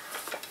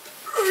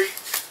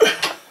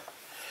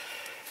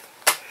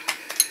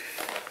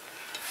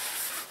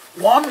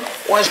 One,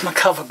 where's my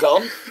cover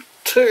gone?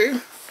 2,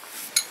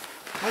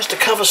 where's the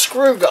cover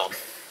screw gone?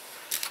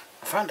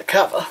 I found the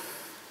cover.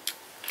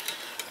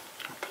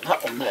 I'll put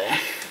that one there.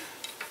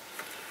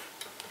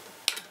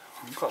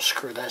 I've got a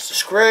screw, there's the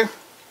screw.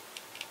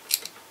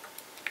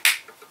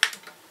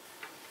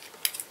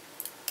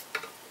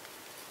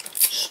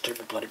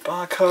 Stupid bloody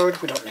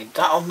barcode, we don't need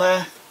that on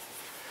there.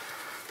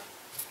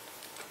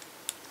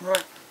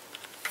 Right.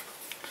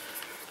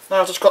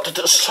 Now I've just got to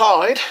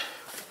decide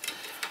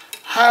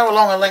how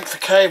long a length of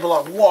cable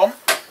I want,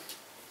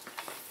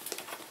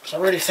 because I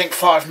really think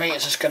 5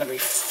 meters is going to be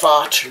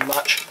far too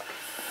much.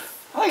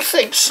 I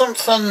think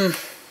something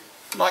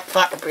like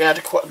that would be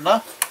adequate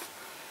enough.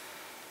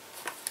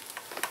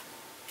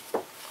 I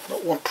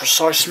don't want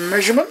precise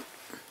measurement.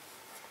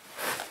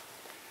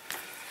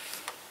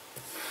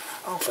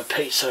 Oh, for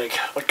Pete's sake,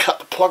 I cut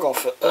the plug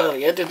off it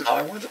earlier, didn't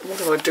I? What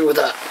did I do with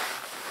that?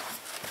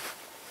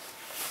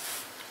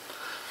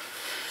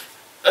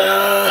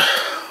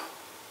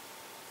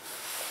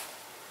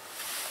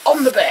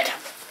 On the bed.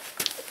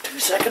 2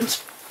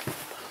 seconds.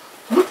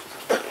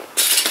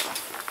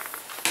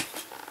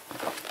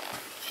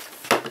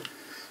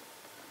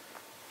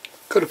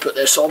 Could have put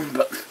this on,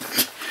 but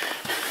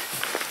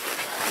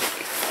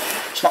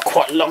it's not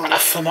quite long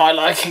enough for my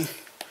liking.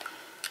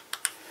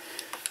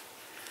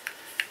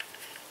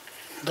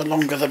 The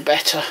longer the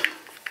better,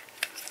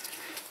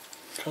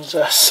 because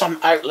some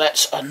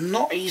outlets are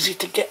not easy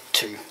to get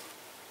to.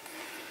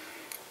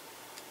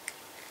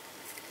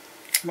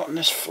 Not in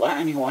this flat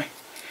anyway.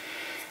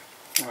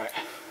 Right.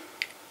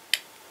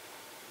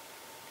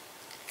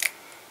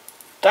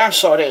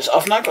 Downside is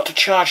I've now got to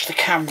charge the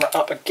camera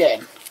up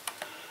again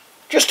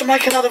just to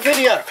make another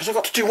video, because I've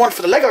got to do one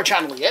for the Lego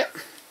channel yet.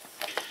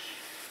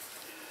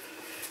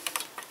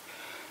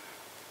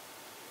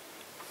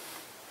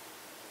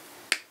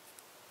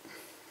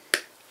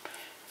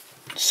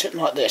 Sitting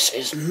like this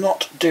is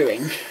not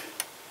doing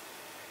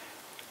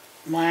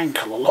my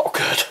ankle a lot of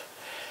good.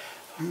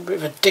 I'm a bit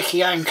of a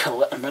dicky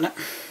ankle at the minute.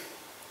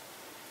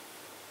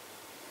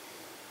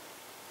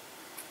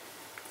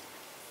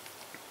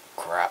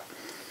 Crap.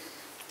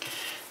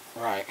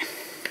 Right.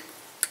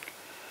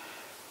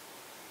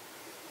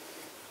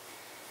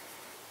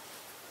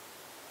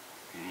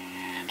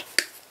 And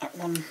that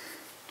one.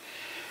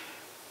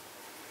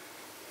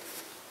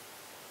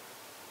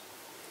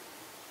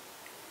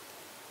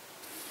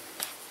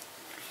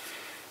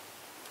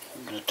 What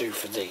I'm going to do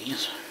for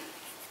these,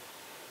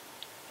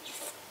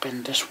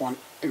 bend this one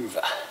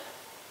over.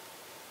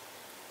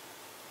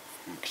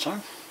 Like so.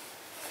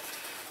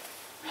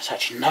 It's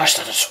actually nice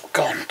that it's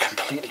gone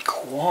completely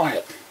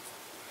quiet.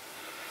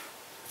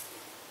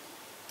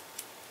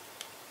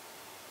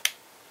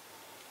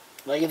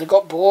 They either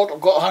got bored or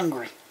got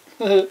hungry.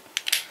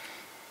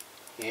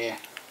 Yeah,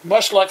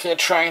 most likely a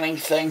training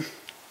thing.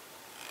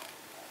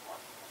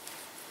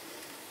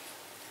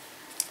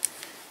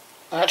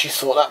 I actually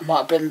thought that might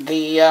have been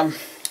the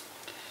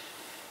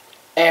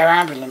air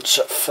ambulance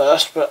at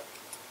first, but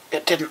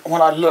it didn't.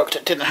 When I looked,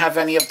 it didn't have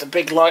any of the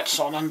big lights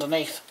on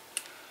underneath.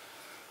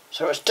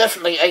 So it's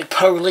definitely a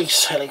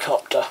police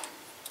helicopter.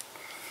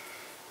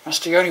 That's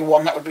the only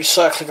one that would be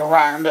circling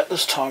around at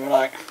this time of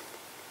night.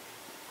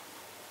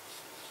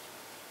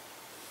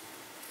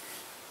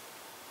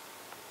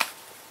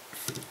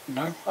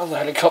 No, other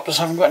helicopters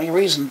haven't got any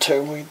reason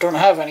to. We don't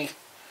have any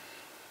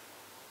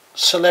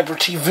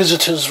celebrity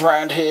visitors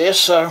around here,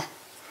 so...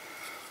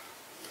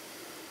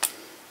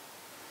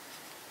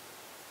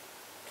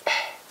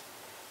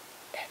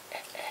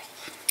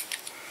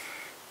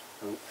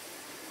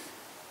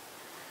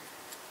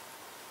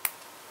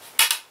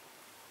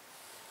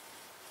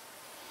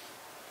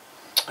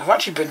 I've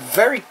actually been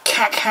very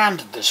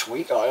cack-handed this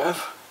week, I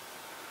have.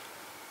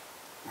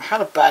 I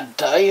had a bad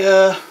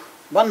day,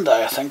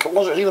 Monday I think it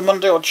was. It was either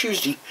Monday or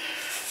Tuesday.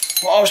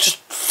 Well, I was just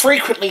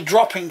frequently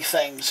dropping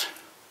things.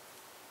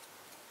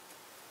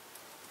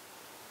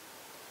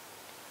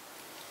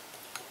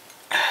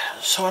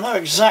 So I know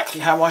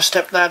exactly how my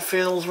stepdad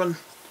feels when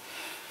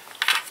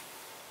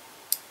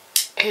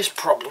his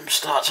problem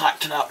starts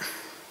acting up.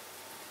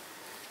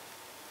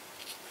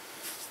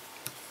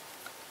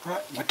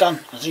 Right, we're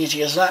done. As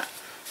easy as that.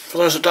 For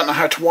those that don't know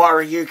how to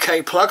wire a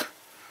UK plug,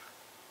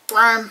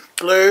 brown,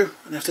 blue,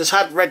 and if there's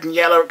had red and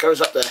yellow, it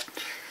goes up there.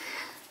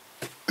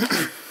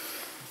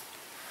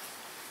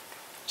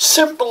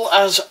 Simple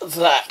as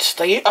that.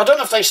 I don't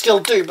know if they still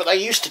do, but they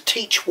used to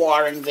teach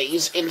wiring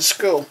these in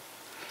school.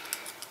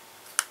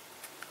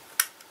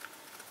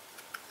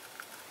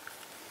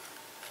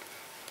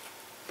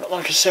 But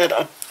like I said,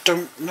 I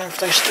don't know if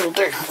they still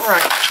do.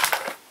 Right.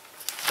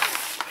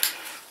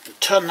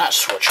 Turn that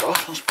switch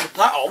off. Let's put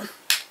that on.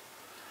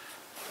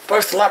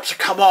 Both the lamps have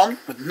come on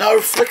with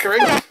no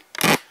flickering.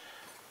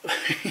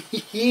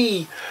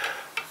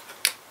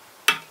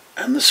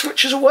 And the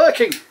switches are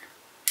working.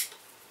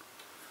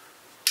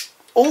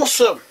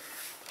 Awesome.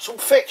 It's all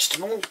fixed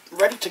and all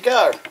ready to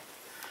go.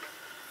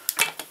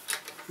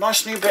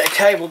 Nice new bit of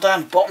cable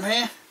down the bottom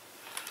here.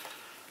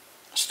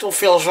 Still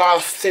feels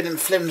rather thin and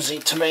flimsy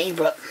to me,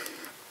 but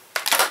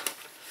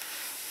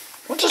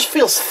it just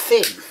feels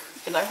thin,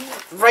 you know,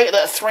 rated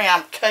at a 3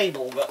 amp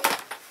cable,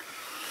 but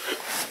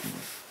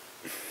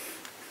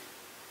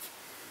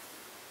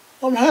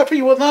I'm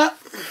happy with that.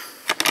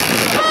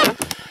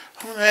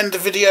 I'm going to end the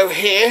video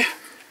here.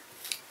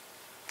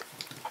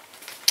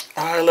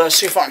 I'll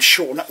see if I can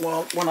shorten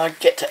it when I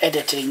get to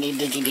editing.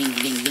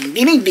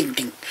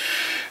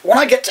 When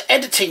I get to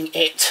editing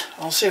it,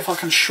 I'll see if I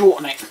can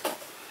shorten it.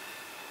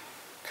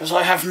 Because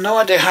I have no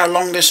idea how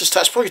long this has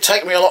taken. It's probably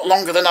taken me a lot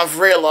longer than I've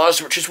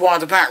realised, which is why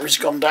the battery's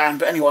gone down.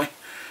 But anyway,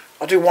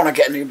 I do want to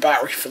get a new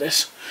battery for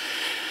this.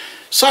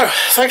 So,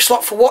 thanks a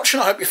lot for watching.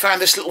 I hope you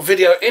found this little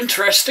video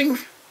interesting.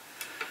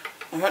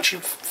 I've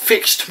actually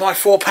fixed my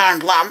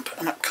 £4 lamp,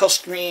 and it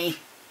cost me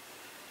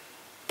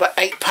about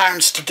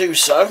 £8 to do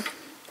so.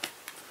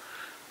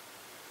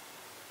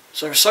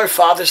 So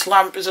far this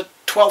lamp is a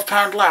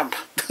 £12 lamp.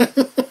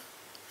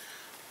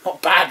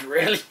 Not bad,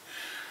 really.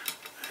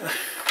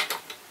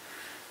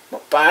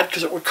 Not bad,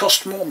 because it would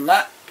cost more than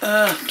that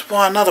to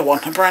buy another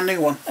one, a brand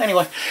new one.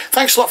 Anyway,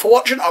 thanks a lot for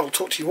watching. I will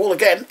talk to you all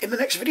again in the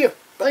next video.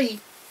 Bye.